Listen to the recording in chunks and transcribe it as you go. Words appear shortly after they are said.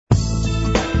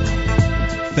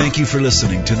Thank you for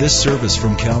listening to this service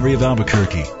from Calvary of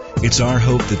Albuquerque. It's our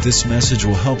hope that this message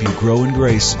will help you grow in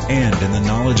grace and in the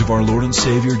knowledge of our Lord and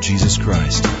Savior, Jesus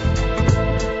Christ.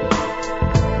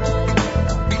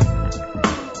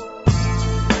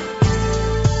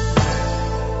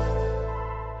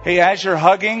 Hey, as you're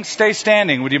hugging, stay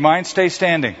standing. Would you mind? Stay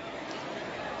standing.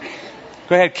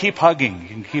 Go ahead, keep hugging. You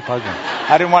can keep hugging.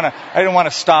 I didn't want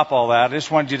to stop all that. I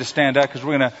just wanted you to stand up because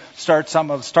we're going to start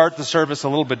the service a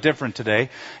little bit different today.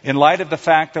 In light of the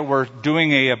fact that we're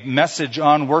doing a message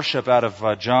on worship out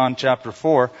of John chapter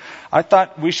 4, I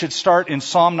thought we should start in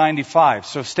Psalm 95.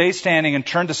 So stay standing and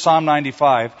turn to Psalm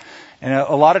 95. And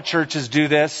a lot of churches do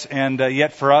this, and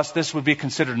yet for us this would be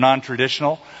considered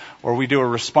non-traditional, or we do a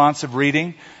responsive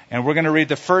reading. And we're going to read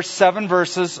the first 7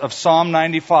 verses of Psalm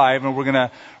 95, and we're going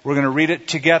to read it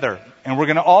together. And we're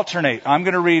going to alternate. I'm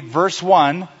going to read verse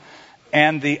 1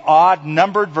 and the odd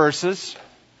numbered verses,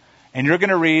 and you're going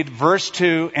to read verse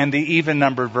 2 and the even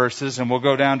numbered verses, and we'll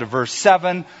go down to verse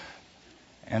 7.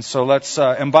 And so let's,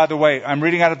 and by the way, I'm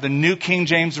reading out of the New King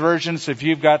James Version, so if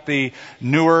you've got the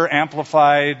newer,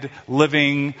 amplified,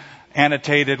 living,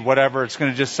 annotated, whatever, it's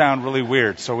going to just sound really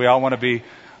weird. So we all want to be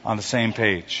on the same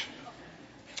page.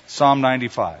 Psalm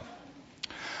 95.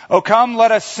 Oh, come,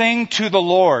 let us sing to the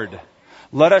Lord.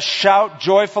 Let us shout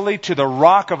joyfully to the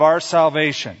rock of our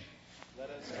salvation. Let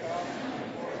us come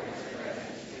before His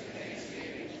presence with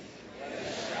thanksgiving. Let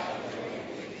us shout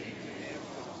joyfully to Him.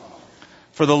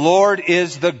 For the Lord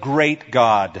is the great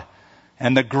God,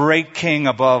 and the great King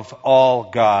above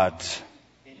all gods.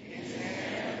 In His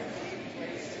hand are the deep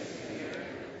places of the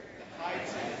earth. The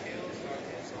heights and hills are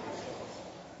His also.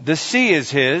 The sea is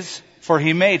His, for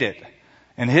He made it,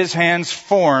 and His hands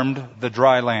formed the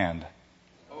dry land.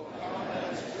 O come, let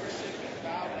us worship and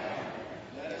bow down.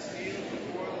 Let us kneel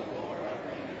before the Lord our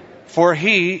Maker. For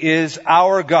He is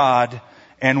our God,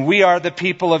 and we are the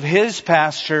people of His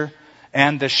pasture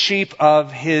and the sheep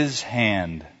of His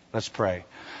hand. Let's pray.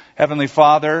 Heavenly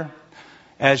Father,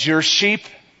 as your sheep,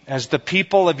 as the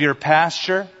people of your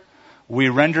pasture, we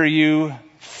render you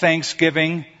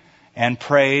thanksgiving and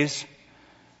praise.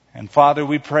 And Father,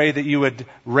 we pray that you would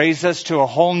raise us to a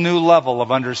whole new level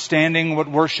of understanding what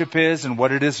worship is and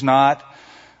what it is not.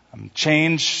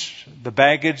 Change the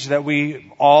baggage that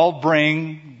we all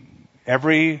bring.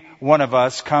 Every one of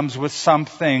us comes with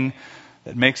something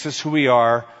that makes us who we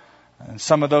are. And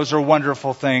some of those are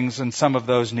wonderful things, and some of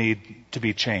those need to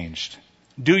be changed.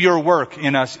 Do your work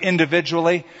in us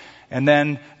individually, and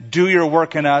then do your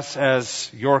work in us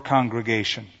as your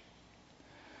congregation.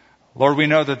 Lord, we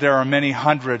know that there are many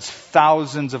hundreds,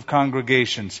 thousands of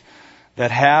congregations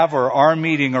that have or are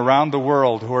meeting around the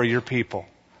world who are your people.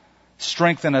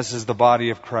 Strengthen us as the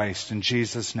body of Christ in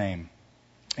Jesus' name.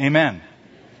 Amen.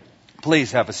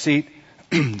 Please have a seat.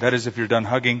 That is if you're done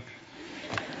hugging.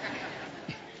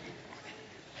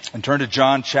 And turn to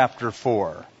John chapter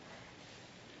 4.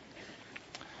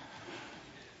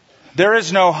 There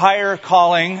is no higher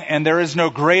calling and there is no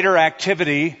greater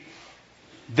activity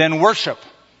than worship.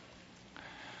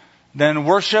 Than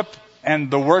worship and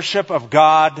the worship of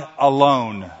God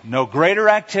alone. No greater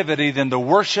activity than the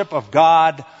worship of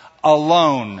God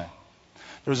alone. There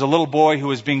was a little boy who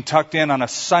was being tucked in on a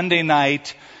Sunday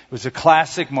night. It was a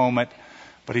classic moment.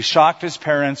 But he shocked his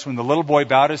parents when the little boy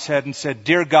bowed his head and said,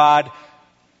 "Dear God,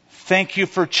 thank you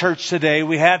for church today.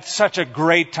 We had such a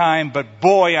great time, but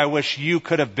boy, I wish you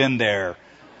could have been there."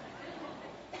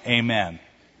 Amen.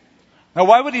 Now,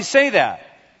 why would he say that?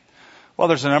 Well,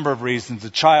 there's a number of reasons.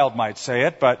 A child might say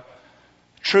it, but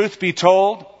truth be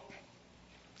told,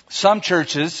 some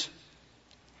churches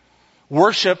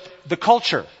worship the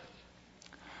culture.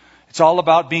 It's all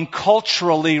about being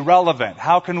culturally relevant.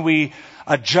 How can we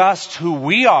adjust who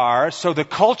we are so the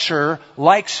culture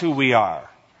likes who we are?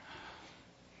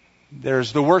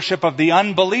 There's the worship of the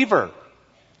unbeliever.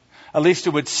 At least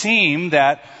it would seem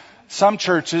that some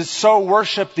churches so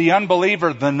worship the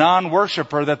unbeliever, the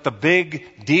non-worshiper, that the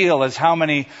big deal is how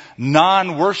many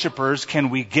non-worshipers can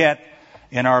we get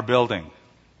in our building.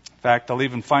 In fact, they'll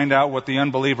even find out what the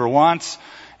unbeliever wants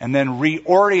and then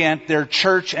reorient their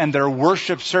church and their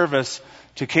worship service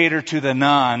to cater to the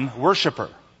non-worshiper.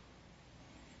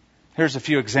 Here's a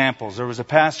few examples. There was a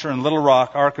pastor in Little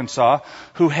Rock, Arkansas,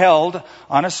 who held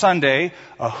on a Sunday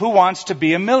a Who Wants to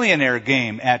Be a Millionaire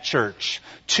game at church.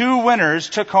 2 winners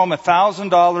took home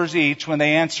 $1,000 each when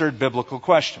they answered biblical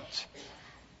questions.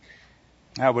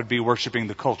 That would be worshiping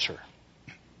the culture.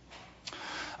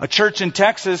 A church in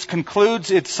Texas concludes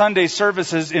its Sunday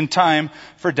services in time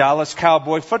for Dallas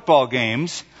Cowboy football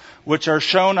games, which are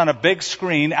shown on a big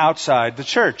screen outside the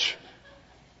church.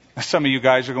 Some of you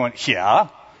guys are going, yeah.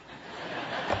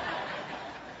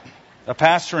 A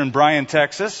pastor in Bryan,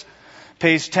 Texas,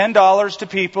 pays $10 to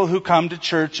people who come to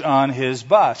church on his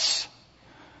bus.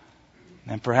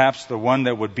 And perhaps the one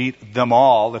that would beat them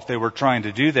all if they were trying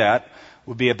to do that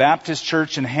would be a Baptist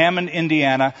church in Hammond,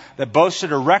 Indiana, that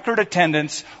boasted a record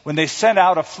attendance when they sent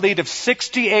out a fleet of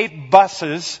 68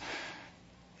 buses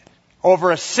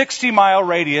over a 60-mile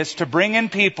radius to bring in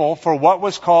people for what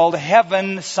was called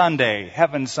Heaven Sunday.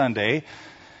 Heaven Sunday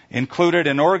included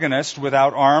an organist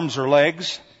without arms or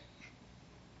legs,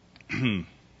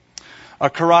 a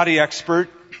karate expert,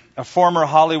 a former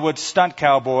Hollywood stunt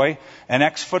cowboy, an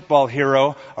ex-football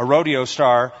hero, a rodeo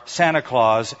star, Santa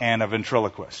Claus, and a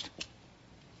ventriloquist.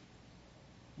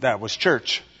 That was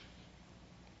church.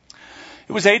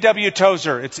 It was A.W.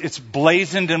 Tozer, it's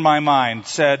blazoned in my mind,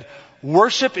 said,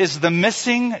 "Worship is the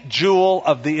missing jewel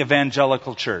of the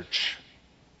evangelical church."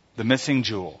 The missing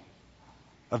jewel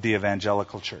of the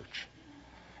evangelical church.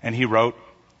 And he wrote,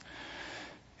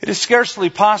 "It is scarcely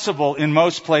possible in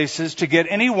most places to get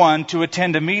anyone to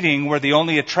attend a meeting where the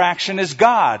only attraction is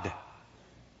God.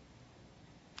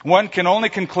 One can only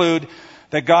conclude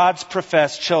that God's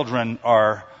professed children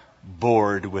are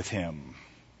bored with Him."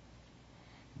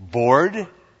 Bored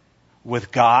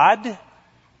with God?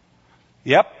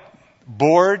 Yep,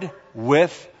 bored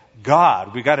with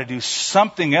God. We got to do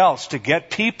something else to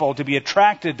get people to be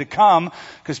attracted to come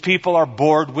because people are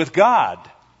bored with God.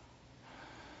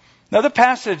 Now, the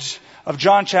passage of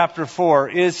John chapter 4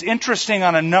 is interesting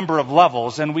on a number of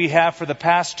levels, and we have for the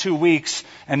past 2 weeks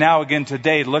and now again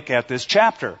today look at this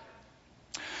chapter.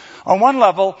 On one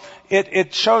level,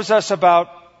 it shows us about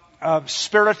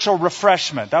spiritual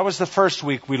refreshment. That was the first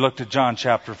week we looked at John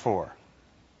chapter 4.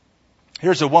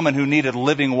 Here's a woman who needed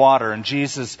living water, and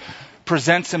Jesus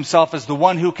presents Himself as the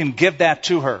one who can give that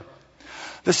to her.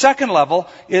 The second level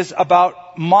is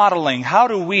about modeling. How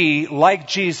do we, like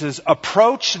Jesus,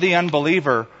 approach the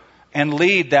unbeliever and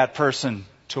lead that person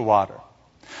to water?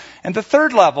 And the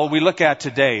third level we look at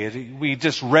today, we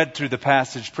just read through the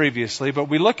passage previously, but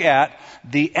we look at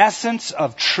the essence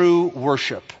of true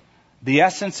worship. The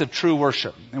essence of true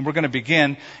worship. And we're going to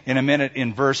begin in a minute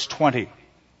in verse 20.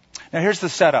 Now here's the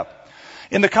setup.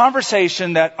 In the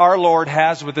conversation that our Lord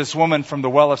has with this woman from the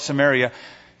well of Samaria,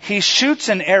 He shoots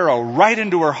an arrow right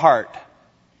into her heart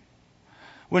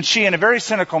when she, in a very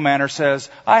cynical manner, says,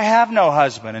 "I have no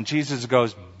husband." And Jesus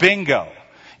goes, "Bingo.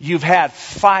 You've had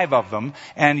 5 of them,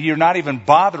 and you're not even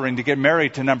bothering to get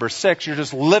married to number 6. You're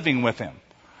just living with him."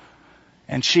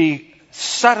 And she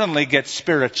suddenly gets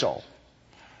spiritual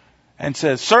and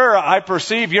says, "Sir, I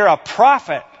perceive you're a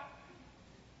prophet."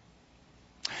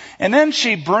 And then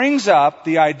she brings up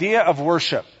the idea of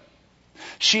worship.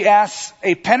 She asks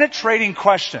a penetrating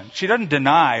question. She doesn't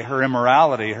deny her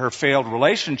immorality, her failed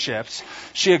relationships.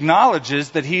 She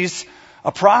acknowledges that He's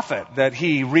a prophet, that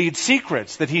He reads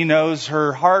secrets, that He knows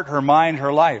her heart, her mind,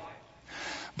 her life.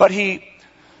 But He,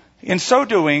 in so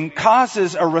doing,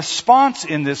 causes a response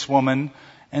in this woman,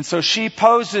 and so she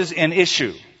poses an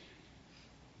issue.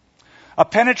 A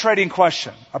penetrating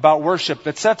question about worship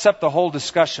that sets up the whole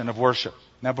discussion of worship.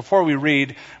 Now, before we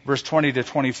read verse 20 to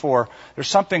 24, there's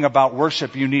something about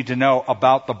worship you need to know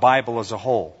about the Bible as a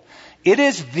whole. It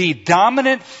is the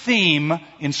dominant theme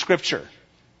in Scripture.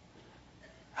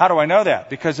 How do I know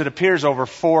that? Because it appears over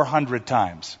 400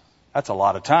 times. That's a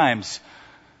lot of times.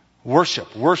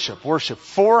 Worship, worship, worship.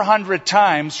 400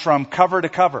 times from cover to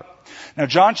cover. Now,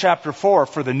 John chapter 4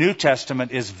 for the New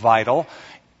Testament is vital.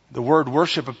 The word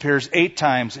worship appears 8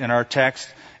 times in our text.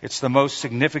 It's the most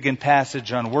significant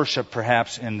passage on worship,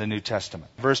 perhaps, in the New Testament.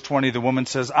 Verse 20, the woman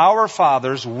says, "Our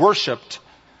fathers worshipped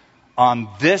on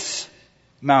this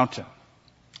mountain."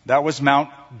 That was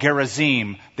Mount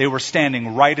Gerizim. They were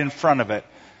standing right in front of it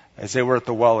as they were at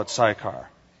the well at Sychar.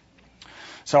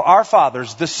 So our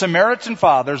fathers, the Samaritan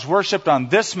fathers, worshipped on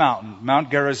this mountain,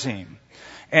 Mount Gerizim.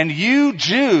 And you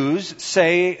Jews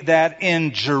say that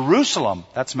in Jerusalem,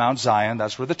 that's Mount Zion,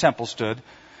 that's where the temple stood,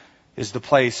 is the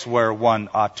place where one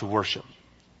ought to worship.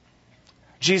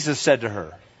 Jesus said to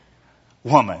her,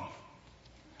 "Woman,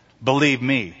 believe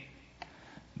me,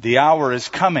 the hour is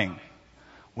coming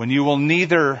when you will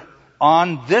neither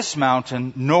on this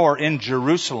mountain nor in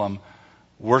Jerusalem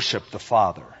worship the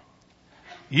Father.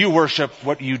 You worship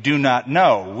what you do not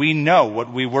know. We know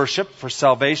what we worship, for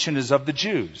salvation is of the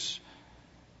Jews.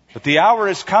 But the hour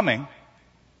is coming,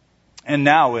 and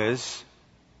now is,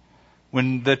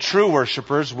 when the true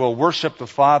worshipers will worship the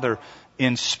Father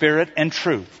in spirit and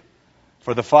truth.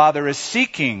 For the Father is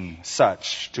seeking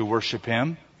such to worship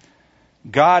Him.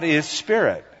 God is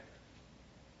spirit.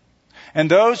 And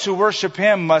those who worship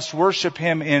Him must worship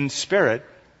Him in spirit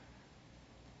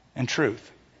and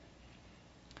truth."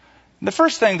 And the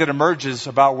first thing that emerges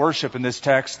about worship in this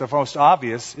text, the most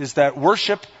obvious, is that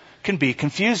worship can be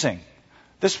confusing.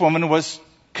 This woman was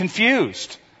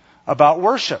confused about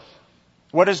worship.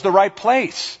 What is the right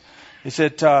place? Is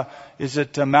it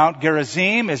Mount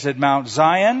Gerizim? Is it Mount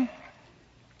Zion?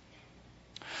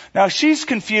 Now, she's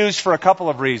confused for a couple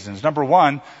of reasons. Number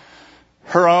one,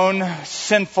 her own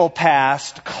sinful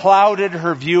past clouded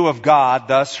her view of God,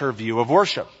 thus her view of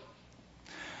worship.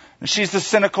 She's the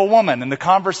cynical woman, and the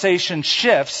conversation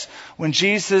shifts when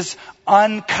Jesus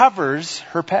uncovers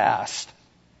her past.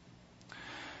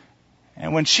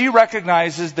 And when she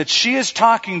recognizes that she is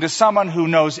talking to someone who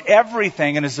knows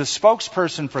everything and is a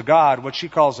spokesperson for God, what she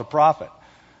calls a prophet.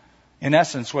 In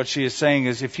essence, what she is saying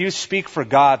is, if you speak for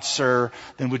God, sir,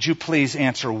 then would you please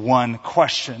answer one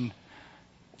question?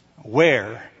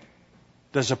 Where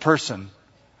does a person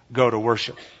go to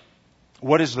worship?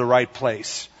 What is the right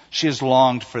place? She has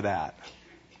longed for that.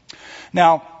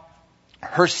 Now,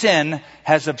 her sin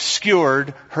has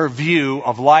obscured her view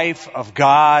of life, of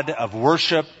God, of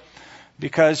worship,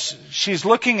 because she's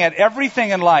looking at everything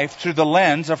in life through the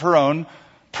lens of her own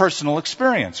personal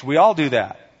experience. We all do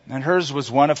that. And hers was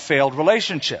one of failed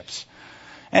relationships.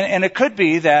 And it could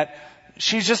be that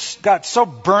she just got so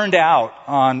burned out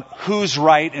on who's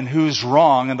right and who's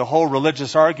wrong and the whole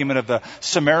religious argument of the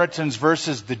Samaritans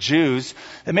versus the Jews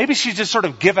that maybe she's just sort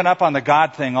of given up on the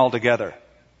God thing altogether.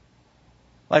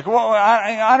 Like, well,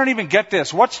 I don't even get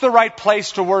this. What's the right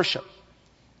place to worship?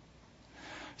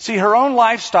 See, her own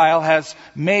lifestyle has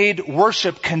made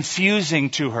worship confusing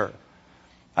to her.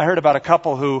 I heard about a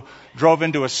couple who drove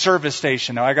into a service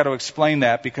station. Now, I got to explain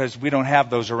that because we don't have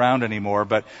those around anymore.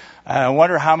 But I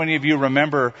wonder how many of you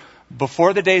remember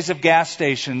before the days of gas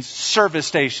stations, service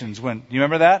stations. You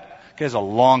remember that? Okay, it was a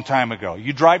long time ago.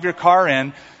 You drive your car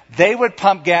in, they would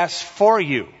pump gas for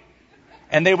you.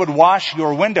 And they would wash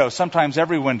your window, sometimes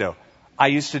every window. I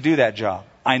used to do that job.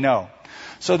 I know.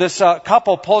 So this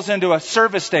couple pulls into a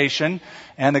service station,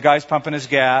 and the guy's pumping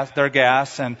their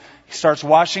gas, and he starts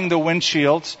washing the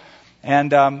windshields.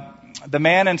 And the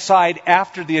man inside,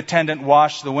 after the attendant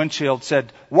washed the windshield,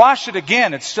 said, "Wash it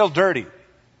again, it's still dirty."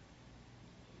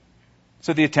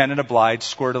 So the attendant obliged,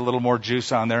 squirted a little more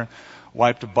juice on there,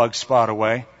 wiped a bug spot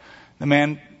away. The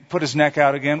man put his neck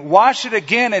out again. "Wash it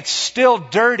again, it's still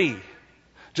dirty."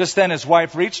 Just then his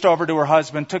wife reached over to her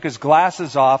husband, took his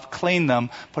glasses off, cleaned them,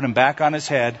 put them back on his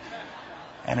head,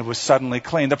 and it was suddenly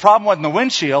clean. The problem wasn't the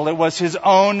windshield, it was his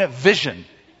own vision,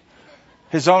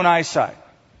 his own eyesight.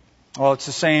 Well, it's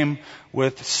the same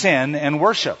with sin and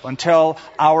worship. Until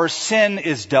our sin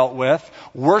is dealt with,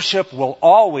 worship will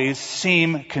always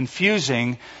seem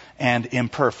confusing and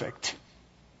imperfect.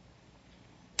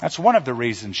 That's one of the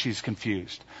reasons she's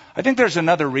confused. I think there's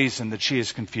another reason that she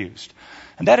is confused,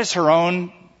 and that is her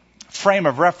own frame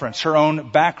of reference, her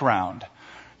own background.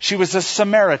 She was a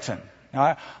Samaritan.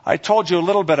 Now, I told you a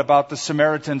little bit about the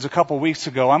Samaritans a couple weeks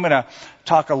ago. I'm going to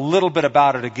talk a little bit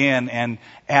about it again and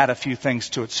add a few things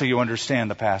to it so you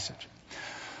understand the passage.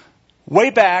 Way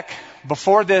back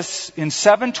before this, in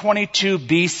 722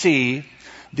 BC,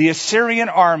 the Assyrian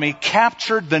army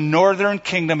captured the northern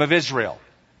kingdom of Israel.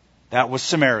 That was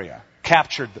Samaria.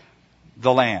 Captured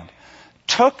the land.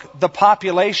 Took the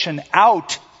population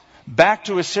out back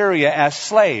to Assyria as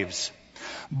slaves,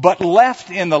 but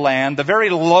left in the land the very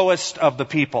lowest of the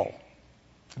people,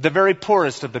 the very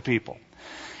poorest of the people,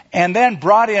 and then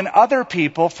brought in other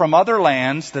people from other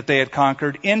lands that they had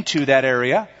conquered into that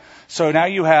area. So now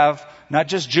you have not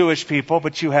just Jewish people,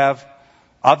 but you have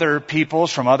other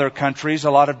peoples from other countries,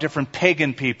 a lot of different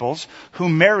pagan peoples who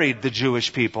married the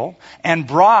Jewish people and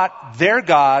brought their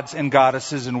gods and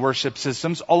goddesses and worship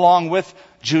systems along with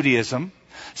Judaism.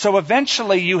 So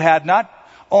eventually you had not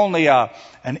only an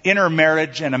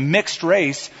intermarriage and a mixed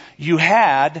race, you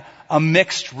had a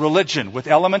mixed religion with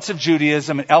elements of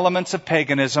Judaism and elements of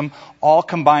paganism all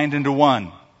combined into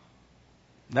one.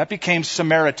 That became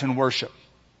Samaritan worship.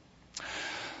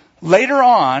 Later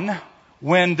on,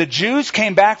 when the Jews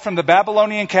came back from the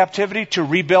Babylonian captivity to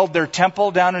rebuild their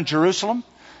temple down in Jerusalem,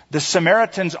 the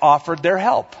Samaritans offered their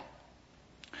help.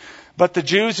 But the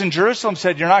Jews in Jerusalem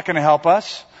said, "You're not going to help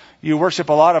us. You worship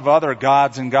a lot of other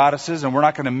gods and goddesses, and we're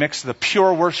not going to mix the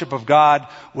pure worship of God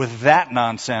with that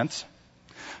nonsense."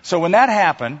 So when that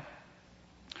happened,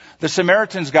 the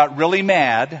Samaritans got really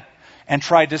mad and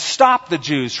tried to stop the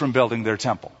Jews from building their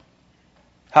temple.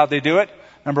 How'd they do it?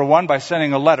 Number one, by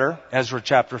sending a letter, Ezra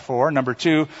chapter 4. Number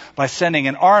two, by sending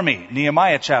an army,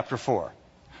 Nehemiah chapter 4.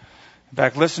 In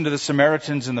fact, listen to the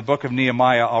Samaritans in the book of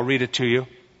Nehemiah. I'll read it to you.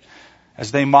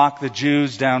 As they mock the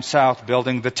Jews down south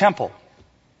building the temple.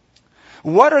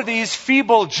 "What are these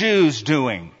feeble Jews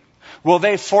doing? Will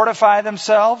they fortify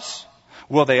themselves?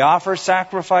 Will they offer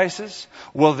sacrifices?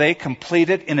 Will they complete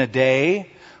it in a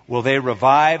day? Will they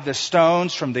revive the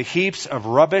stones from the heaps of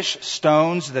rubbish,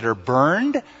 stones that are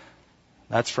burned?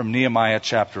 That's from Nehemiah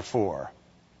chapter 4.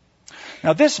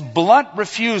 Now, this blunt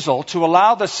refusal to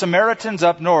allow the Samaritans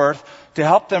up north to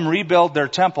help them rebuild their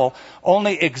temple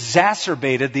only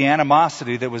exacerbated the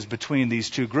animosity that was between these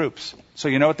two groups. So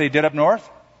you know what they did up north?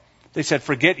 They said,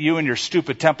 forget you and your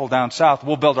stupid temple down south.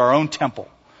 We'll build our own temple.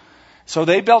 So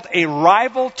they built a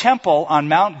rival temple on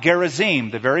Mount Gerizim,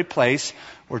 the very place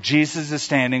where Jesus is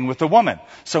standing with the woman.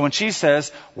 So when she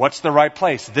says, what's the right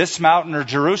place, this mountain or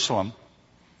Jerusalem?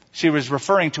 She was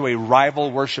referring to a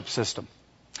rival worship system.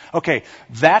 Okay,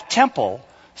 that temple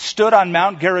stood on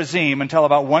Mount Gerizim until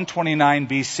about 129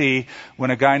 BC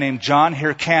when a guy named John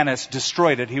Hyrcanus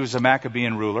destroyed it. He was a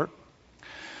Maccabean ruler.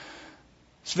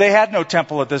 So they had no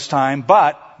temple at this time,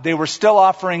 but they were still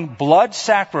offering blood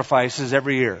sacrifices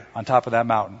every year on top of that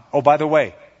mountain. Oh, by the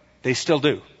way, they still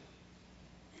do.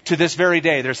 To this very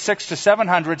day, there's 600 to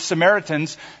 700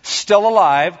 Samaritans still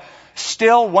alive,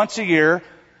 still once a year,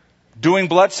 doing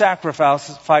blood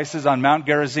sacrifices on Mount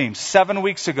Gerizim. 7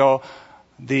 weeks ago,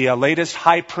 the latest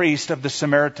high priest of the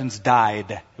Samaritans died.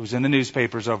 It was in the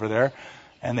newspapers over there,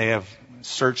 and they have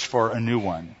searched for a new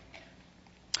one.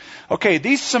 Okay,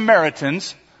 these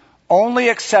Samaritans only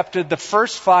accepted the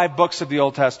first 5 books of the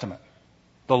Old Testament,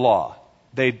 the law.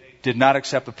 They did not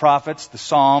accept the prophets, the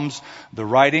Psalms, the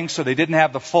writings, so they didn't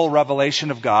have the full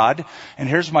revelation of God. And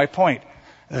here's my point.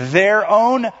 Their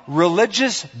own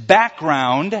religious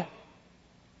background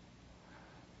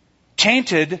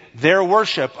tainted their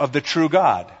worship of the true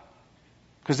God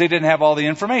because they didn't have all the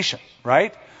information,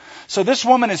 right? So this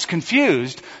woman is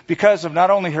confused because of not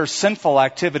only her sinful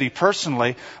activity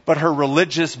personally, but her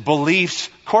religious beliefs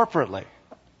corporately.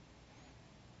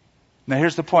 Now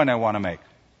here's the point I want to make.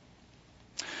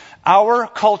 Our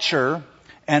culture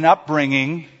and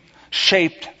upbringing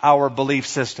shaped our belief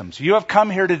systems. You have come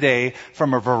here today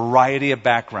from a variety of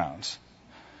backgrounds.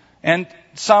 And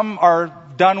some are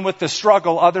done with the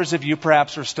struggle. Others of you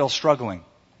perhaps are still struggling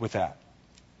with that.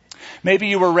 Maybe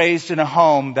you were raised in a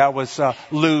home that was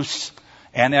loose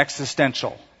and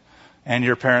existential. And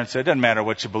your parents said, it doesn't matter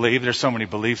what you believe. There's so many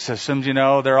belief systems, you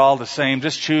know, they're all the same.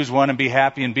 Just choose one and be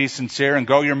happy and be sincere and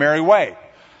go your merry way.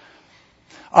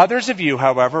 Others of you,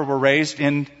 however, were raised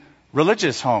in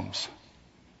religious homes.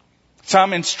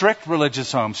 Some in strict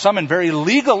religious homes. Some in very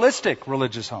legalistic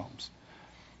religious homes.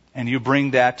 And you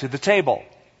bring that to the table.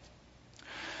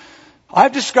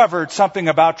 I've discovered something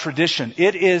about tradition.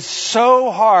 It is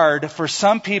so hard for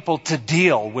some people to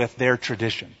deal with their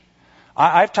tradition.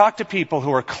 I've talked to people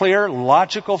who are clear,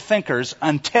 logical thinkers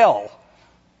until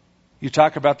you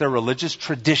talk about their religious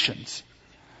traditions.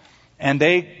 And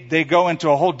they go into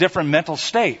a whole different mental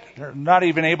state. They're not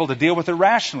even able to deal with it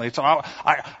rationally. It's,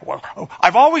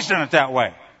 I've always done it that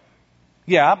way.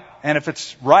 Yeah, and if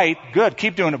it's right, good,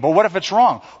 keep doing it. But what if it's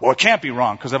wrong? Well, it can't be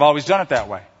wrong because I've always done it that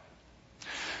way.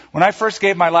 When I first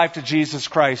gave my life to Jesus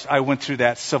Christ, I went through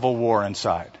that civil war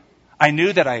inside. I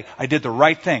knew that I did the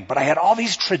right thing, but I had all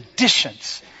these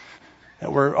traditions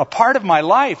that were a part of my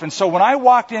life. And so when I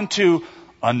walked into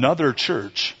another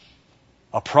church,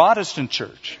 a Protestant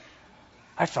church,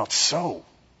 I felt so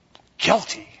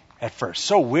guilty at first,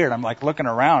 so weird. I'm like looking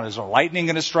around. Is there lightning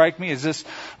going to strike me? Is this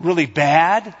really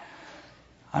bad?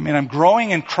 I mean, I'm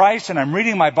growing in Christ and I'm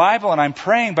reading my Bible and I'm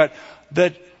praying, but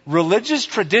the religious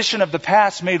tradition of the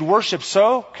past made worship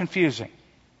so confusing.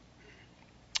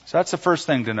 So that's the first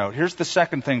thing to note. Here's the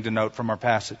second thing to note from our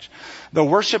passage. Though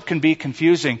worship can be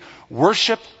confusing,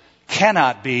 worship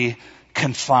cannot be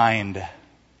confined.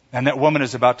 And that woman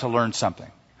is about to learn something.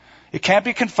 It can't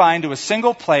be confined to a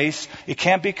single place. It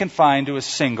can't be confined to a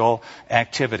single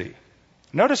activity.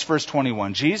 Notice verse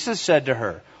 21. Jesus said to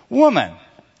her, "Woman,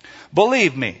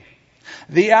 believe me,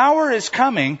 the hour is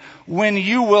coming when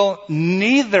you will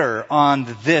neither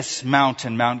on this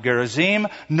mountain, Mount Gerizim,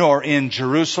 nor in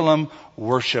Jerusalem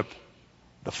worship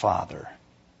the Father."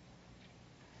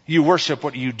 You worship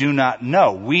what you do not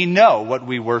know. We know what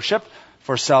we worship,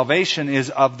 for salvation is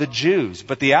of the Jews.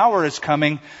 But the hour is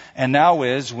coming, and now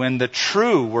is, when the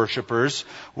true worshipers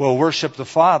will worship the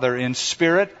Father in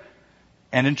spirit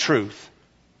and in truth.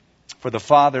 For the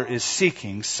Father is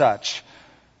seeking such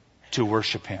to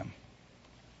worship Him.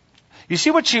 You see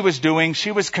what she was doing?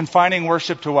 She was confining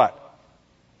worship to what?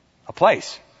 A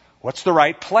place. What's the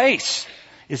right place?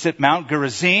 Is it Mount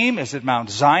Gerizim? Is it Mount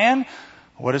Zion?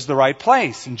 What is the right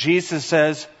place? And Jesus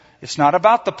says, it's not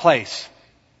about the place.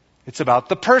 It's about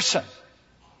the person.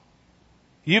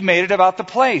 You've made it about the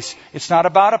place. It's not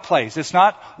about a place. It's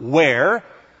not where.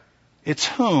 It's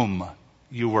whom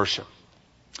you worship.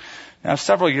 Now,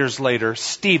 several years later,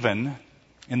 Stephen,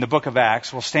 in the book of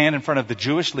Acts, will stand in front of the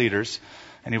Jewish leaders,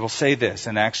 and he will say this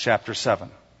in Acts chapter 7.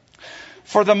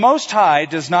 For the Most High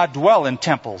does not dwell in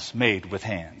temples made with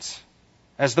hands.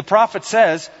 As the prophet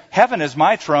says, heaven is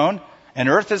my throne, and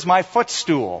earth is my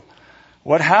footstool.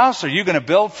 What house are you going to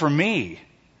build for me?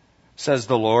 Says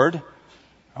the Lord.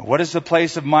 What is the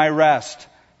place of my rest?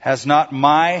 Has not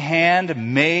my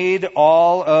hand made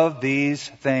all of these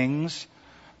things?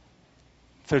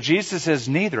 So Jesus says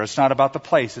neither. It's not about the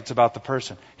place, it's about the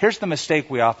person. Here's the mistake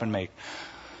we often make.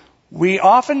 We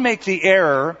often make the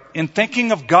error in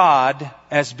thinking of God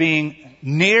as being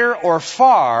near or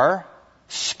far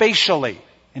spatially,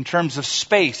 in terms of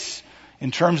space,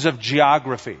 in terms of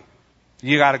geography.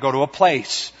 You got to go to a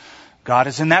place. God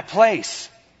is in that place.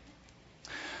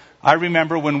 I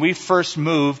remember when we first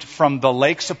moved from the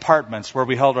Lakes Apartments, where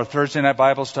we held our Thursday night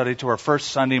Bible study, to our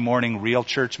first Sunday morning real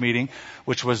church meeting,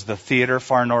 which was the theater,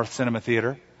 Far North Cinema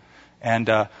Theater.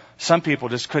 And some people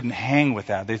just couldn't hang with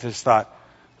that. They just thought,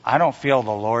 I don't feel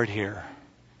the Lord here.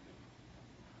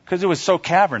 Because it was so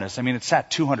cavernous. I mean, it sat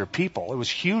 200 people. It was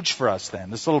huge for us then.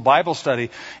 This little Bible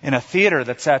study in a theater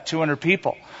that sat 200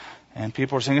 people. And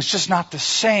people were saying, it's just not the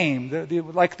same.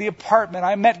 Like the apartment.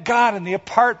 I met God in the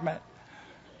apartment.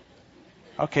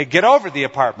 Okay, get over the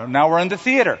apartment. Now we're in the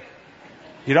theater.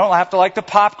 You don't have to like the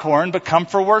popcorn, but come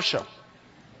for worship.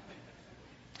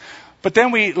 But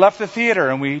then we left the theater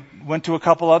and we went to a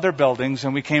couple other buildings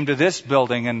and we came to this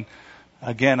building. And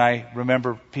again, I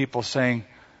remember people saying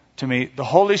to me, the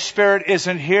Holy Spirit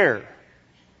isn't here.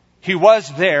 He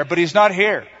was there, but He's not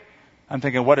here. I'm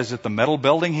thinking, what is it, the metal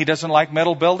building? He doesn't like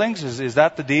metal buildings? Is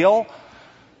that the deal?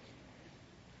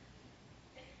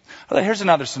 Well, here's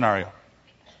another scenario.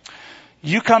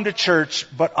 You come to church,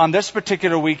 but on this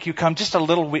particular week, you come just a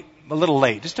little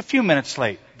late, just a few minutes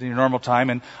late than your normal time.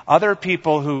 And other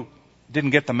people who didn't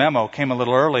get the memo came a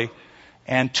little early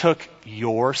and took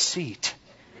your seat.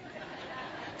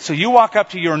 So you walk up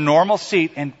to your normal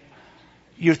seat and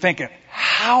you're thinking,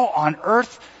 how on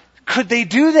earth could they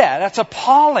do that? That's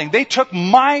appalling. They took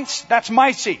that's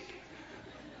my seat.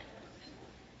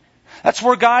 That's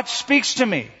where God speaks to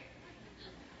me.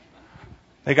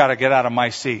 They got to get out of my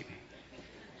seat.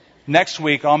 Next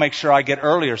week, I'll make sure I get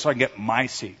earlier so I can get my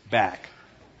seat back.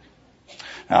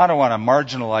 Now, I don't want to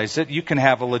marginalize it. You can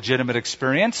have a legitimate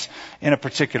experience in a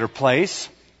particular place.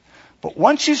 But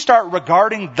once you start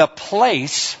regarding the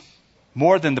place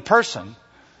more than the person,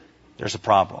 there's a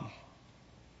problem.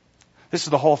 This is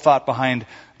the whole thought behind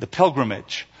the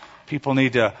pilgrimage. People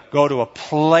need to go to a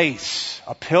place,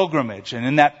 a pilgrimage. And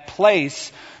in that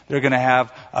place, they're going to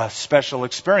have a special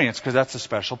experience because that's a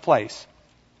special place.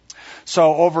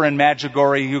 So over in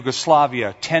Medjugorje,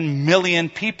 Yugoslavia, 10 million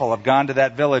people have gone to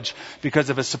that village because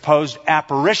of a supposed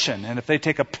apparition. And if they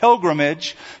take a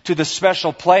pilgrimage to the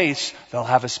special place, they'll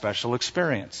have a special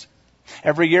experience.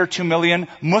 Every year, 2 million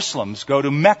Muslims go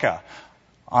to Mecca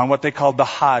on what they call the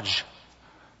Hajj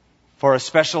for a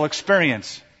special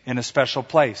experience in a special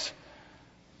place.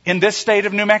 In this state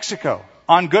of New Mexico,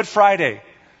 on Good Friday,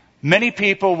 many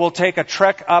people will take a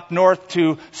trek up north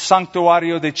to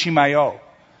Santuario de Chimayo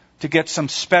to get some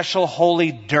special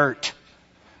holy dirt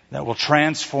that will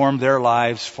transform their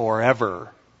lives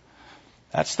forever.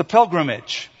 That's the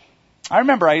pilgrimage. I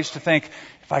remember I used to think,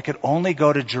 if I could only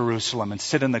go to Jerusalem and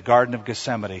sit in the Garden of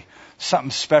Gethsemane,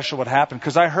 something special would happen.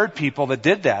 Because I heard people that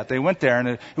did that. They went there and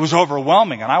it was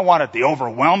overwhelming, and I wanted the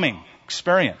overwhelming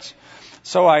experience.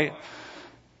 So I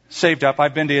saved up.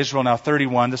 I've been to Israel now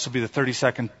 31. This will be the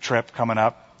 32nd trip coming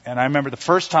up. And I remember the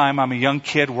first time, I'm a young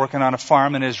kid working on a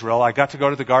farm in Israel. I got to go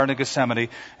to the Garden of Gethsemane,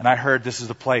 and I heard this is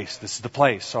the place. This is the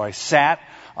place. So I sat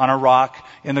on a rock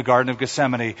in the Garden of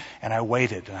Gethsemane, and I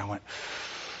waited. And I went,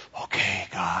 okay,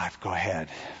 God, go ahead.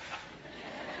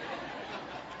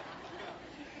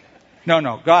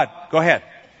 No, God, go ahead.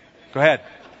 Go ahead.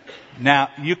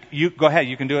 Now, you go ahead.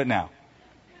 You can do it now.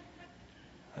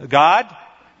 God,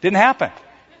 didn't happen.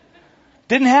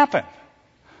 Didn't happen.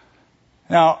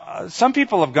 Now, some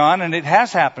people have gone, and it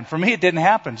has happened. For me, it didn't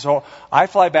happen. So I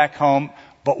fly back home.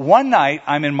 But one night,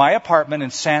 I'm in my apartment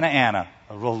in Santa Ana,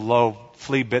 a real low,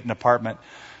 flea-bitten apartment.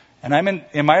 And I'm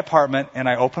in my apartment, and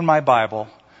I open my Bible,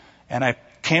 and I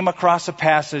came across a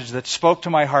passage that spoke to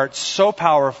my heart so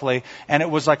powerfully, and it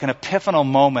was like an epiphanal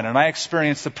moment, and I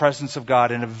experienced the presence of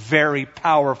God in a very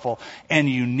powerful and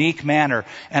unique manner.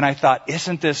 And I thought,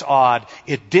 isn't this odd?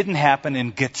 It didn't happen in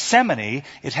Gethsemane.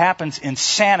 It happens in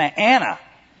Santa Ana.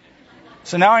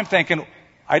 So now I'm thinking,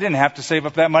 I didn't have to save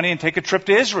up that money and take a trip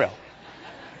to Israel.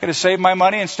 I could have saved my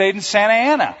money and stayed in Santa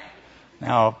Ana.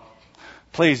 Now,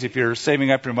 Please, if you're saving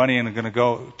up your money and are going to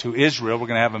go to Israel, we're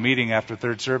going to have a meeting after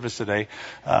third service today.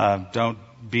 Don't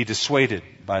be dissuaded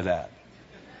by that.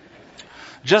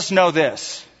 Just know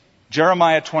this.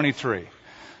 Jeremiah 23.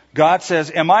 God says,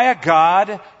 am I a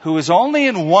God who is only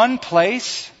in one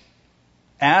place?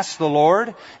 Ask the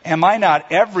Lord. Am I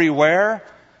not everywhere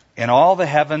in all the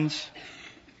heavens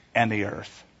and the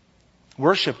earth?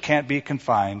 Worship can't be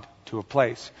confined to a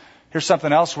place. Here's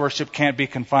something else worship can't be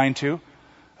confined to.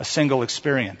 A single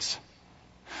experience.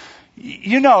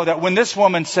 You know that when this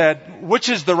woman said, which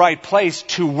is the right place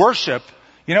to worship,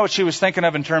 you know what she was thinking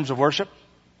of in terms of worship?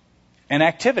 An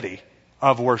activity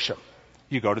of worship.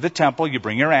 You go to the temple, you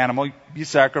bring your animal, you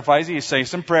sacrifice it, you say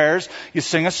some prayers, you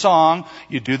sing a song,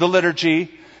 you do the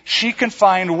liturgy. She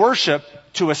confined worship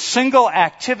to a single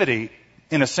activity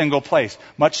in a single place,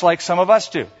 much like some of us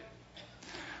do.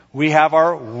 We have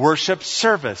our worship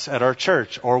service at our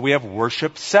church, or we have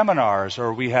worship seminars,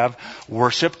 or we have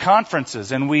worship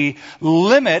conferences, and we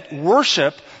limit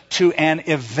worship to an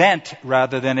event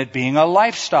rather than it being a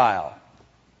lifestyle.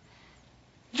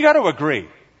 You got to agree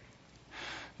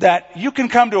that you can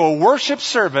come to a worship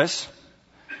service,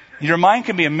 your mind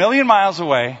can be 1,000,000 miles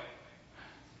away,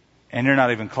 and you're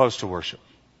not even close to worship.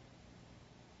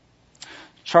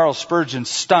 Charles Spurgeon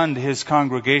stunned his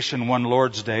congregation one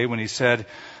Lord's Day when he said,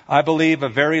 I believe a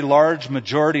very large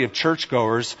majority of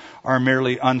churchgoers are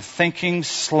merely unthinking,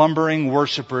 slumbering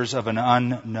worshipers of an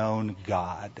unknown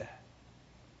God.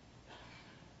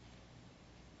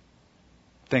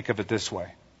 Think of it this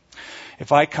way.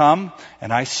 If I come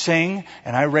and I sing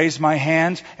and I raise my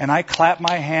hands and I clap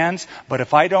my hands, but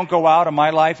if I don't go out and my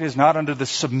life is not under the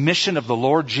submission of the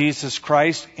Lord Jesus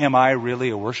Christ, am I really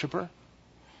a worshiper?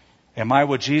 Am I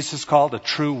what Jesus called a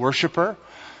true worshiper?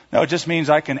 No, it just means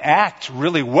I can act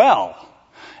really well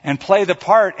and play the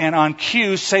part and on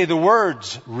cue say the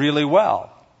words really well.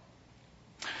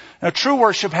 Now, true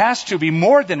worship has to be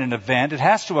more than an event. It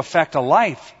has to affect a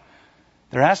life.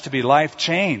 There has to be life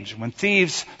change. When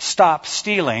thieves stop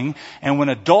stealing, and when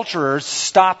adulterers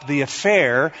stop the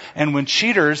affair, and when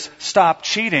cheaters stop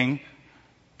cheating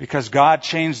because God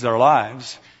changed their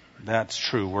lives, that's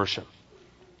true worship.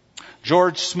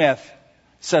 George Smith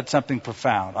said something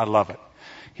profound. I love it.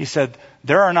 He said,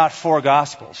 there are not 4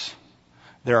 Gospels.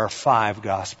 There are 5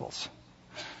 Gospels.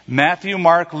 Matthew,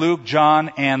 Mark, Luke,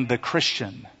 John, and the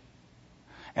Christian.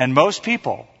 And most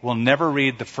people will never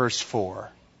read the first 4.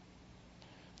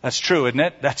 That's true, isn't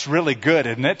it? That's really good,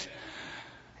 isn't it?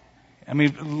 I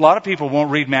mean, a lot of people won't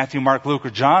read Matthew, Mark, Luke,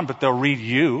 or John, but they'll read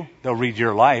you. They'll read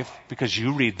your life because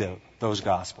you read those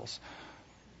Gospels.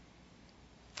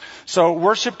 So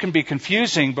worship can be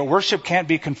confusing, but worship can't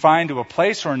be confined to a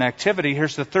place or an activity.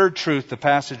 Here's the third truth the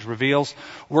passage reveals.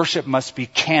 Worship must be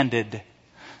candid.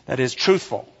 That is,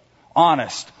 truthful,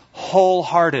 honest,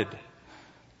 wholehearted.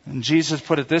 And Jesus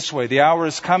put it this way, the hour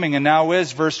is coming and now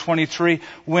is, verse 23,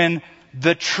 when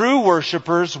the true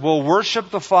worshipers will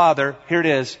worship the Father, here it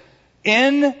is,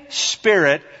 in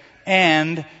spirit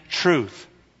and truth.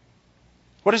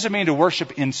 What does it mean to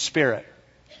worship in spirit?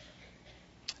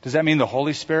 Does that mean the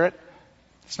Holy Spirit?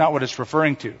 It's not what it's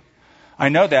referring to. I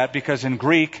know that because in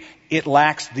Greek, it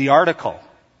lacks the article.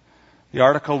 The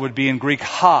article would be in Greek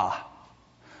ha,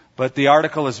 but the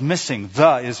article is missing.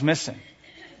 The is missing.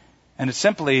 And it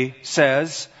simply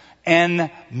says, en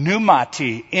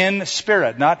pneumati, in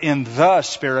spirit, not in the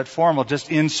spirit formal, just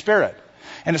in spirit.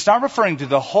 And it's not referring to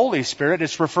the Holy Spirit,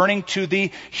 it's referring to the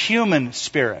human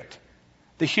spirit.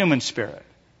 The human spirit.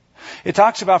 It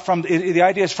talks about the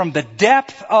idea is from the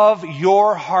depth of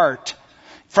your heart,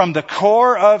 from the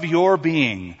core of your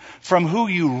being, from who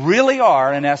you really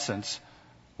are in essence,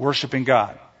 worshiping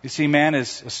God. You see, man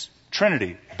is a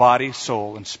trinity, body,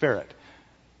 soul, and spirit.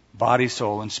 Body,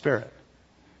 soul, and spirit.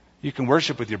 You can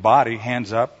worship with your body,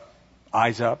 hands up,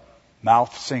 eyes up,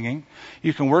 mouth singing.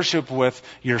 You can worship with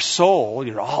your soul,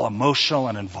 you're all emotional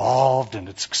and involved and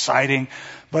it's exciting.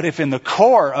 But if in the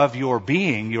core of your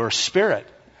being, your spirit,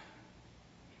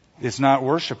 is not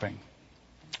worshiping,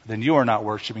 then you are not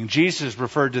worshiping. Jesus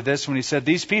referred to this when he said,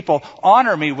 these people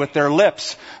honor me with their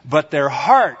lips, but their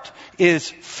heart is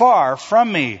far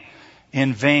from me.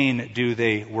 In vain do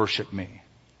they worship me.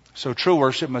 So true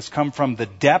worship must come from the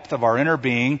depth of our inner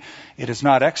being. It is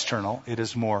not external, it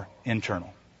is more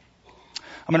internal.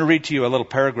 I'm going to read to you a little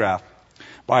paragraph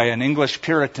by an English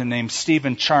Puritan named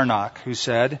Stephen Charnock, who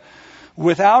said,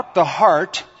 without the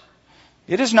heart,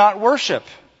 it is not worship.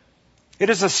 It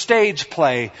is a stage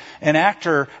play, an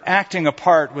actor acting a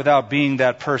part without being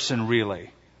that person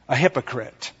really, a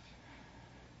hypocrite.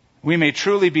 We may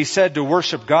truly be said to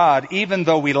worship God even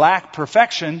though we lack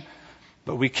perfection,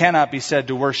 but we cannot be said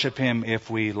to worship Him if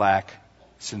we lack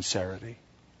sincerity.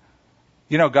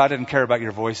 You know, God didn't care about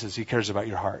your voices. He cares about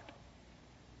your heart.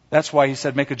 That's why he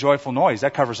said, make a joyful noise.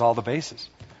 That covers all the bases.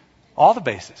 All the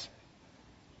bases.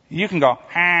 You can go,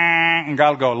 and God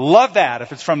will go, love that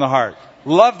if it's from the heart.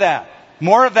 Love that.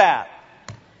 More of that.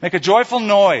 Make a joyful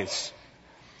noise.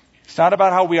 It's not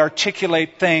about how we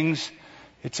articulate things.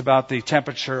 It's about the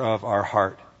temperature of our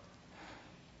heart.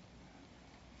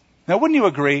 Now, wouldn't you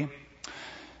agree?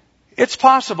 It's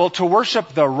possible to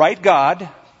worship the right God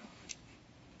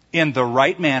in the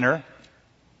right manner,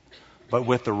 but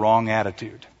with the wrong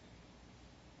attitude.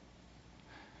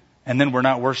 And then we're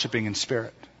not worshiping in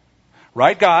spirit.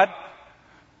 Right God,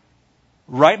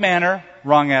 right manner,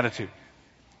 wrong attitude.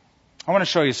 I want to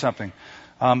show you something.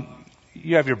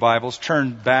 You have your Bibles.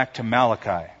 Turn back to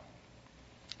Malachi.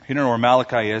 If you don't know where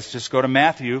Malachi is, just go to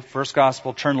Matthew, first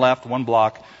gospel, turn left, one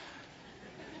block.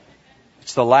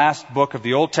 It's the last book of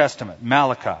the Old Testament,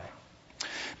 Malachi.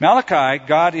 Malachi,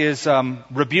 God is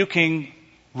rebuking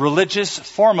religious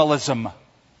formalism.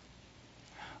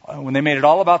 When they made it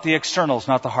all about the externals,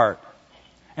 not the heart.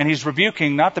 And he's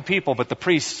rebuking not the people, but the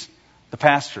priests, the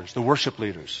pastors, the worship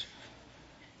leaders.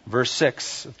 Verse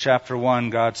 6 of chapter 1,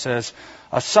 God says,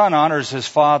 a son honors his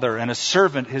father and a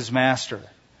servant his master.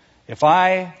 If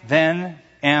I then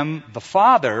am the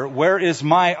father, where is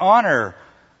my honor?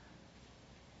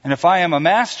 And if I am a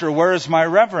master, where is my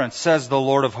reverence, says the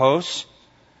Lord of hosts?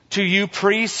 To you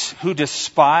priests who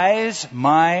despise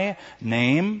my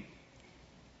name.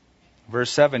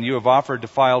 Verse 7, you have offered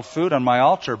defiled food on my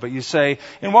altar, but you say,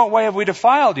 in what way have we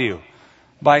defiled you?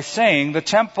 By saying the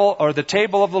temple or the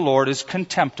table of the Lord is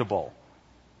contemptible.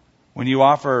 When you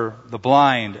offer the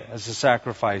blind as a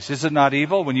sacrifice, is it not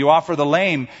evil? When you offer the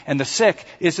lame and the sick,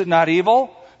 is it not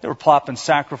evil? They were plopping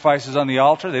sacrifices on the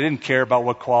altar. They didn't care about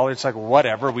what quality. It's like,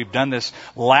 whatever. We've done this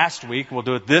last week. We'll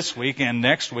do it this week and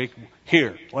next week.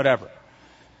 Here, whatever.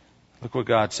 Look what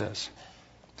God says.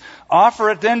 Offer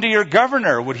it then to your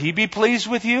governor. Would he be pleased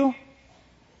with you?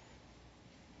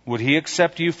 Would he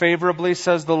accept you favorably,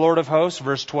 says the Lord of hosts?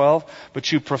 Verse 12.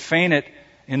 But you profane it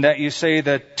in that you say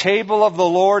the table of the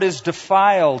Lord is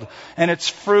defiled and its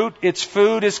food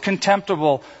is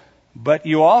contemptible. But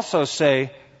you also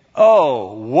say,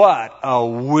 oh, what a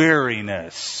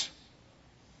weariness.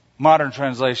 Modern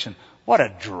translation, what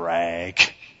a drag.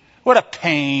 What a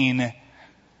pain.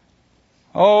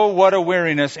 Oh, what a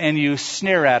weariness. And you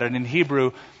sneer at it. In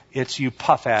Hebrew, it's you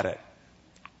puff at it.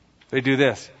 They do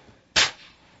this.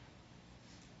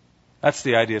 That's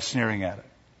the idea of sneering at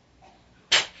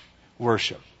it.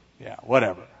 Worship. Yeah,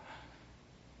 whatever.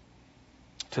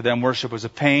 To them, worship was a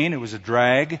pain. It was a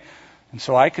drag. And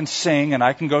so I can sing and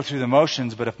I can go through the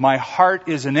motions, but if my heart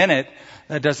isn't in it,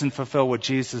 that doesn't fulfill what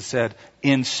Jesus said,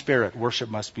 in spirit. Worship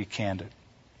must be candid.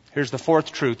 Here's the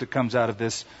fourth truth that comes out of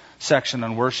this section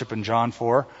on worship in John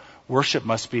 4. Worship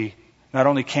must be not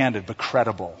only candid, but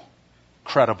credible.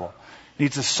 Credible.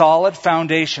 Needs a solid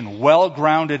foundation, well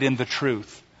grounded in the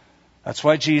truth. That's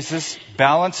why Jesus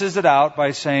balances it out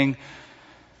by saying,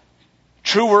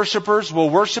 true worshipers will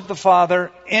worship the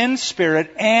Father in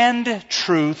spirit and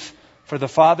truth, for the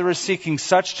Father is seeking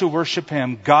such to worship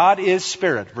Him. God is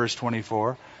spirit, verse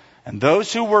 24. And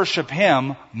those who worship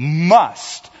Him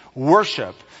must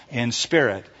worship in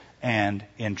spirit and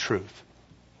in truth.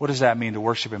 What does that mean to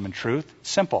worship Him in truth?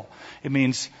 Simple. It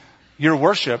means your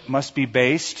worship must be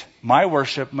based, my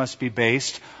worship must be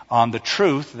based on the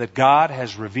truth that God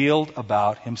has revealed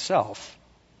about Himself.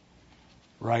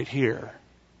 Right here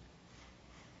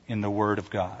in the Word of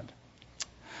God.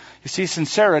 You see,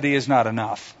 sincerity is not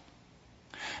enough.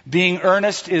 Being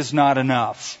earnest is not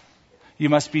enough. You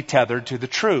must be tethered to the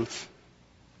truth.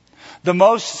 The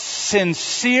most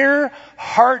sincere,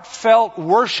 heartfelt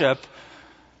worship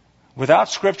without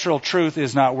scriptural truth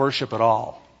is not worship at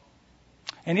all.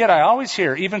 And yet I always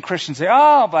hear even Christians say,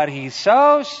 oh, but he's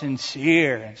so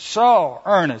sincere and so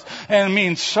earnest and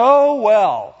means so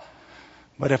well.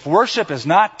 But if worship is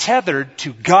not tethered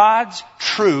to God's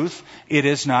truth, it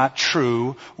is not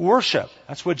true worship.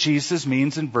 That's what Jesus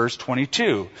means in verse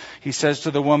 22. He says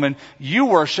to the woman, you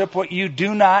worship what you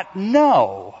do not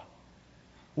know.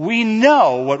 We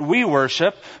know what we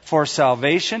worship, for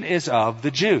salvation is of the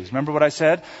Jews. Remember what I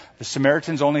said? The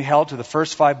Samaritans only held to the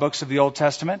first 5 books of the Old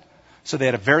Testament. So they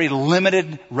had a very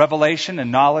limited revelation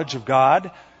and knowledge of God.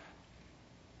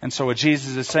 And so what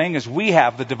Jesus is saying is we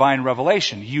have the divine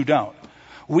revelation. You don't.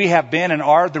 We have been and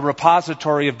are the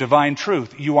repository of divine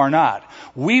truth. You are not.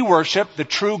 We worship the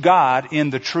true God in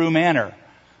the true manner.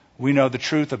 We know the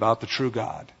truth about the true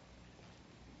God.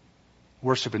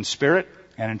 Worship in spirit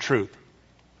and in truth.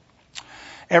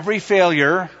 Every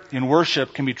failure in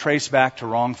worship can be traced back to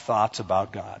wrong thoughts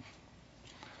about God.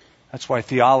 That's why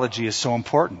theology is so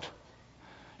important.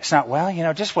 It's not,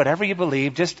 just whatever you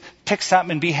believe, just pick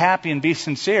something and be happy and be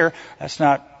sincere. That's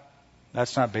not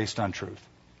based on truth.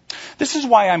 This is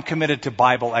why I'm committed to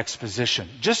Bible exposition.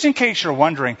 Just in case you're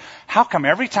wondering, how come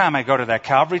every time I go to that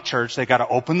Calvary church, they got to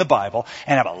open the Bible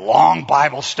and have a long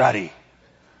Bible study?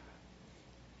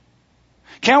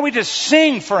 Can't we just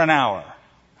sing for an hour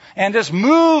and just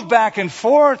move back and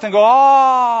forth and go,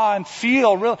 and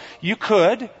feel real?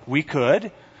 We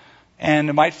could, and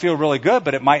it might feel really good,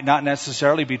 but it might not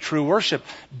necessarily be true worship.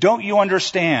 Don't you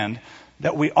understand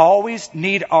that we always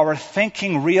need our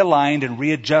thinking realigned and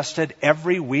readjusted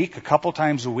every week, a couple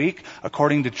times a week,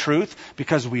 according to truth,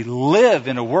 because we live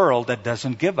in a world that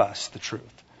doesn't give us the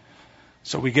truth.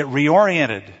 So we get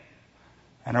reoriented,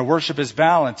 and our worship is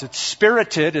balanced. It's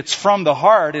spirited, it's from the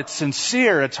heart, it's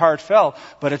sincere, it's heartfelt,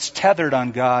 but it's tethered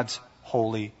on God's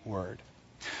holy word.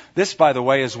 This, by the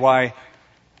way, is why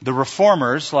the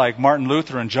reformers like Martin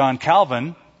Luther and John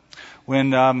Calvin,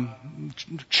 when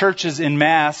churches in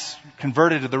mass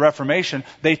converted to the Reformation,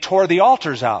 they tore the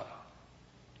altars out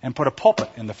and put a pulpit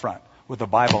in the front with a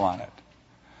Bible on it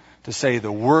to say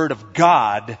the Word of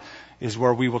God is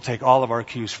where we will take all of our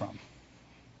cues from.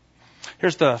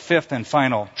 Here's the fifth and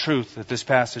final truth that this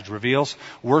passage reveals.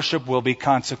 Worship will be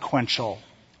consequential.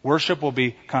 Worship will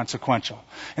be consequential.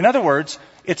 In other words,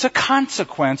 it's a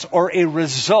consequence or a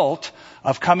result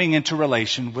of coming into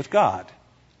relation with God.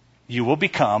 You will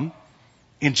become,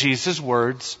 in Jesus'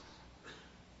 words,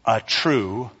 a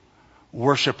true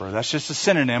worshiper. That's just a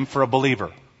synonym for a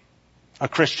believer, a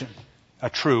Christian, a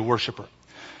true worshiper.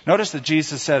 Notice that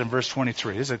Jesus said in verse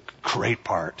 23, this is a great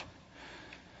part.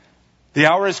 The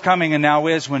hour is coming and now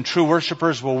is when true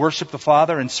worshipers will worship the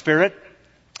Father in spirit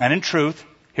and in truth.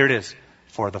 Here it is.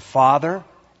 For the Father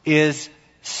is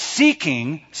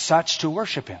seeking such to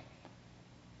worship Him.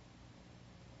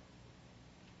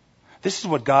 This is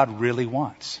what God really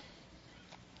wants.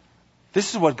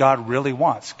 This is what God really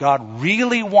wants. God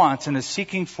really wants and is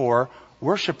seeking for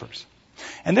worshipers.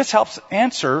 And this helps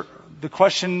answer the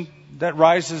question that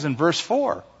rises in verse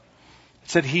 4. It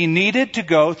said he needed to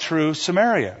go through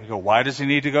Samaria. You go, why does he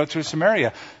need to go through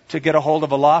Samaria? To get a hold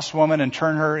of a lost woman and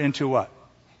turn her into what?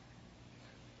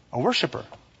 A worshiper.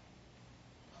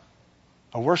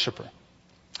 A worshiper.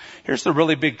 Here's the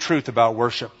really big truth about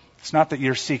worship. It's not that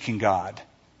you're seeking God.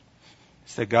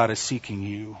 It's that God is seeking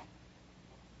you.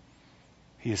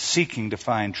 He is seeking to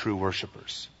find true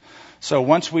worshipers. So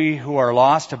once we who are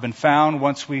lost have been found,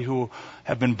 once we who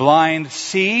have been blind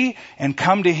see and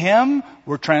come to Him,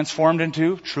 we're transformed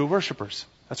into true worshipers.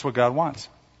 That's what God wants.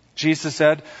 Jesus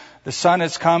said, the Son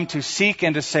has come to seek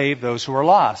and to save those who are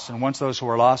lost. And once those who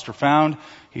are lost are found,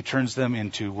 He turns them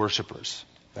into worshipers.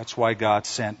 That's why God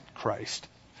sent Christ.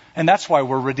 And that's why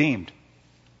we're redeemed.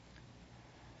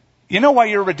 You know why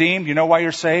you're redeemed? You know why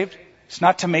you're saved? It's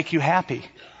not to make you happy.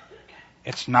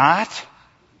 It's not.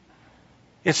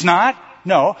 It's not.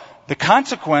 No. The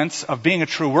consequence of being a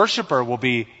true worshiper will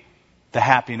be the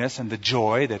happiness and the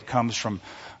joy that comes from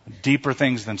deeper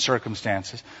things than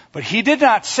circumstances. But He did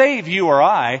not save you or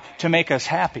I to make us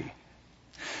happy.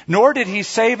 Nor did He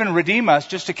save and redeem us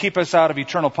just to keep us out of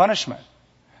eternal punishment.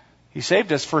 He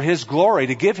saved us for His glory,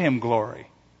 to give Him glory,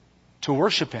 to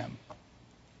worship Him.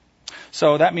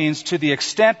 So that means to the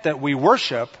extent that we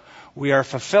worship, we are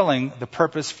fulfilling the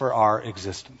purpose for our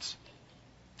existence.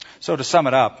 So to sum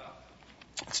it up,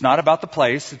 it's not about the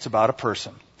place, it's about a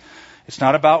person. It's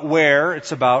not about where,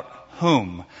 it's about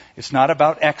whom. It's not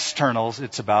about externals,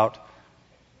 it's about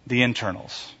the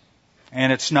internals.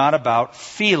 And it's not about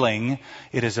feeling,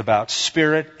 it is about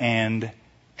spirit and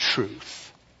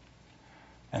truth.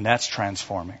 And that's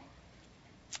transforming.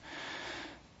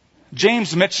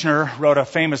 James Michener wrote a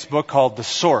famous book called The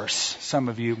Source. Some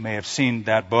of you may have seen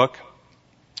that book.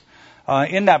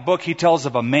 In that book, he tells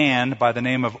of a man by the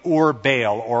name of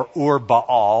Ur-Baal, or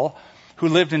Ur-Baal, who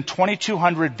lived in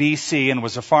 2200 BC and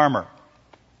was a farmer.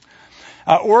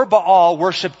 Ur-Baal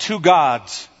worshipped two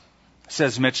gods,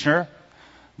 says Michener,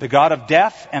 the god of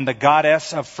death and the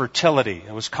goddess of fertility.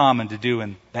 It was common to do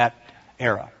in that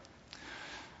era.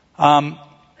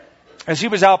 As he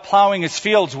was out plowing his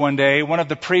fields one day, one of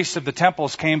the priests of the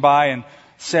temples came by and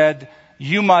said,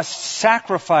 "You must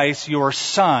sacrifice your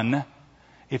son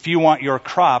if you want your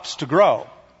crops to grow."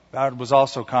 That was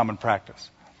also common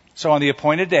practice. So on the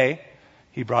appointed day,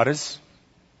 he brought his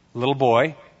little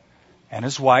boy and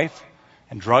his wife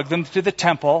and dragged them to the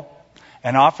temple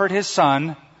and offered his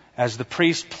son as the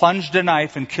priest plunged a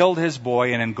knife and killed his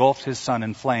boy and engulfed his son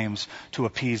in flames to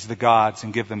appease the gods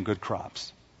and give them good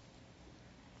crops.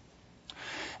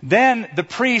 Then the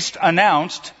priest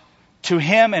announced to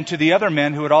him and to the other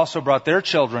men who had also brought their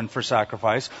children for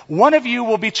sacrifice, "One of you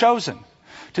will be chosen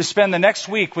to spend the next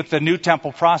week with the new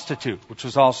temple prostitute, which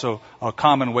was also a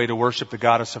common way to worship the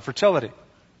goddess of fertility.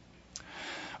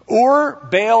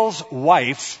 Baal's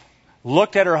wife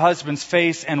looked at her husband's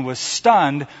face and was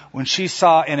stunned when she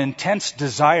saw an intense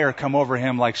desire come over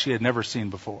him like she had never seen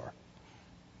before.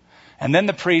 And then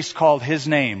the priest called his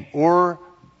name,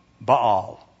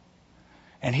 Baal,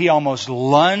 and he almost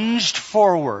lunged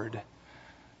forward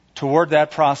toward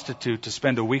that prostitute to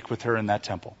spend a week with her in that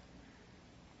temple.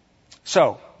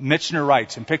 So, Michener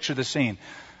writes, and picture the scene.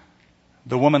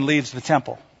 The woman leaves the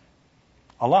temple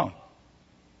alone.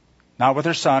 Not with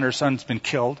her son. Her son's been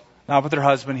killed. Not with her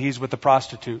husband. He's with the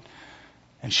prostitute.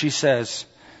 And she says,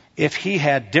 if he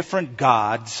had different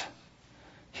gods,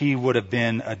 he would have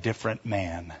been a different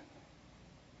man.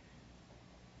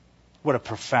 What a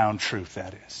profound truth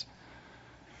that is.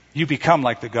 You become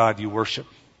like the God you worship.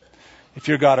 If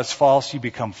your God is false, you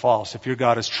become false. If your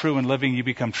God is true and living, you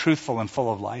become truthful and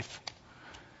full of life.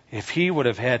 If he would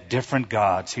have had different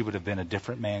gods, he would have been a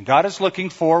different man. God is looking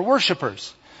for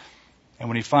worshipers. And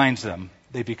when he finds them,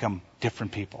 they become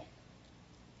different people.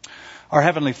 Our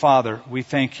Heavenly Father, we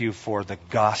thank you for the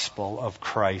gospel of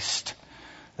Christ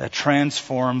that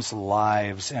transforms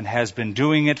lives and has been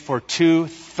doing it for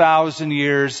 2,000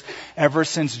 years, ever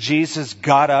since Jesus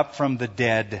got up from the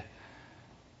dead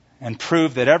and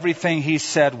proved that everything he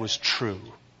said was true.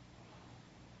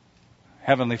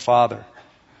 Heavenly Father,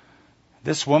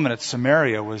 this woman at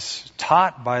Samaria was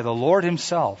taught by the Lord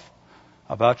himself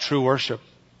about true worship.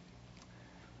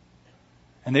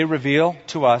 And they reveal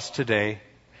to us today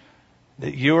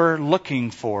that you're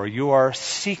looking for, you are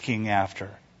seeking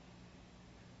after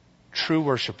true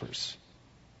worshipers.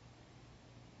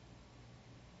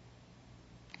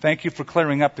 Thank you for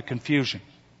clearing up the confusion.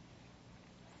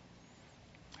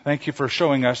 Thank you for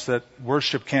showing us that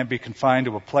worship can't be confined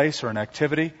to a place or an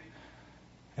activity.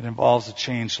 It involves a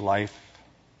changed life.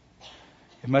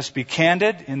 It must be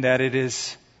candid in that it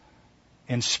is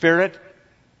in spirit.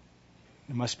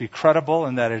 It must be credible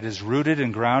in that it is rooted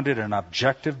and grounded in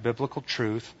objective biblical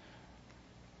truth.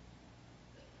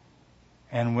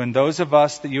 And when those of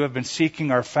us that you have been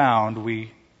seeking are found,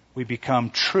 we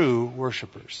become true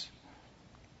worshipers.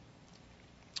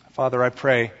 Father, I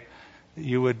pray that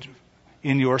you would,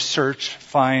 in your search,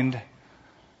 find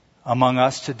among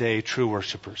us today true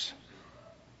worshipers.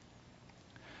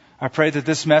 I pray that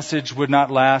this message would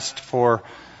not last for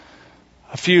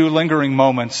a few lingering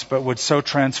moments, but would so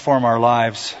transform our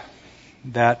lives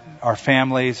that our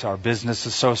families, our business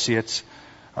associates,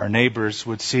 our neighbors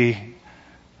would see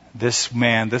this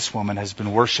man, this woman has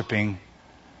been worshiping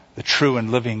the true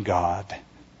and living God.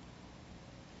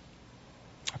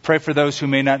 I pray for those who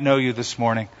may not know you this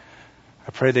morning.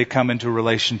 I pray they come into a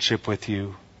relationship with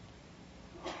you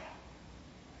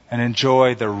and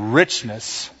enjoy the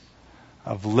richness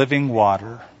of living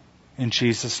water. In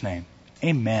Jesus' name,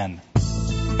 amen.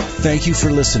 Thank you for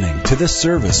listening to this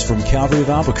service from Calvary of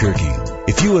Albuquerque.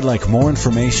 If you would like more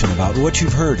information about what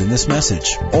you've heard in this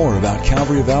message or about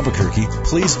Calvary of Albuquerque,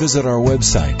 please visit our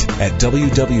website at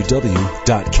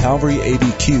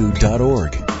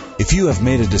www.calvaryabq.org. If you have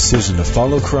made a decision to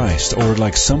follow Christ or would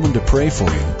like someone to pray for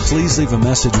you, please leave a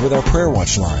message with our Prayer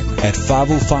Watch line at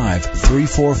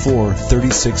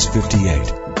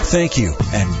 505-344-3658. Thank you,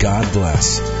 and God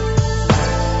bless.